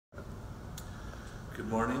Good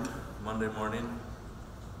morning, Monday morning,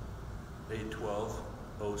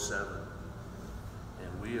 8/12/07,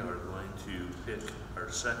 and we are going to pick our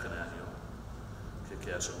second annual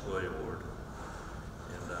Kick-Ass Employee Award.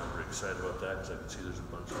 And I'm very excited about that because I can see there's a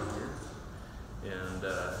bunch in here. And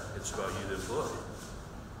it's about you, the employee,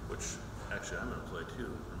 which actually I'm an employee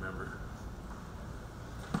too, remember?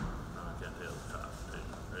 No, I can't tell the top,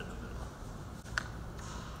 right in the middle.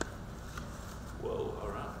 Whoa, all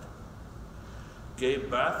right.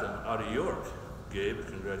 Gabe Bathen out of York. Gabe,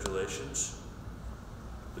 congratulations.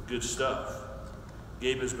 The good stuff.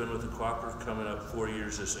 Gabe has been with the cooperative coming up 4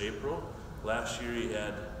 years this April. Last year he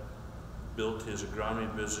had built his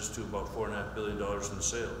agronomy business to about $4.5 billion in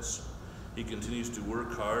sales. He continues to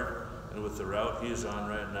work hard, and with the route he is on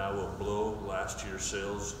right now will blow last year's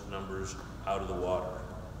sales numbers out of the water.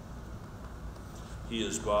 He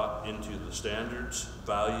has bought into the standards,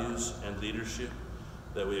 values, and leadership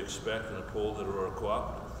that we expect and uphold at Aurora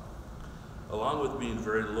Cooperative. Along with being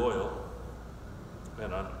very loyal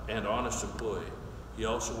and honest employee, he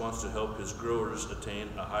also wants to help his growers attain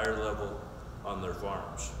a higher level on their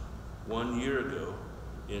farms. 1 year ago,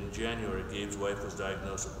 in January, Gabe's wife was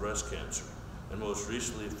diagnosed with breast cancer and most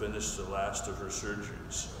recently finished the last of her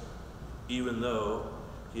surgeries. Even though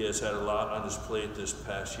he has had a lot on his plate this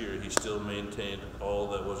past year, he still maintained all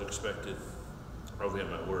that was expected of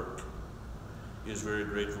him at work. He is very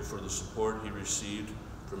grateful for the support he received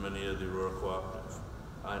from many of the Aurora Cooperative.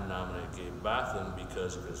 I nominate Gabe Bathen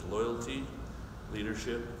because of his loyalty,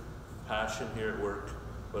 leadership, passion here at work,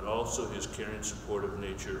 but also his caring, supportive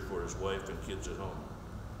nature for his wife and kids at home.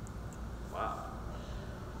 Wow.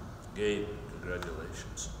 Gabe,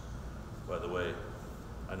 congratulations. By the way,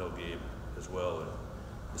 I know Gabe as well, and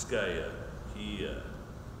this guy, he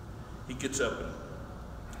gets up and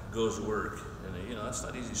goes to work, and you know, that's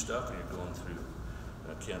not easy stuff when you're going through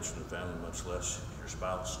cancer in the family, much less your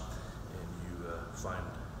spouse, and you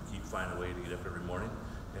keep finding a way to get up every morning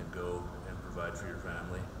and go and provide for your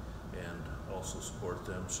family and also support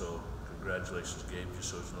them. So congratulations, Gabe. Just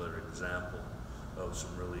so it's another example of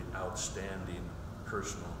some really outstanding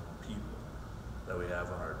personal people that we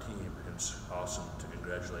have on our team. And it's awesome to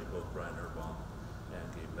congratulate both Brian Erbaum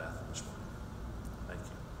and Gabe Bathen this morning. Thank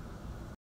you.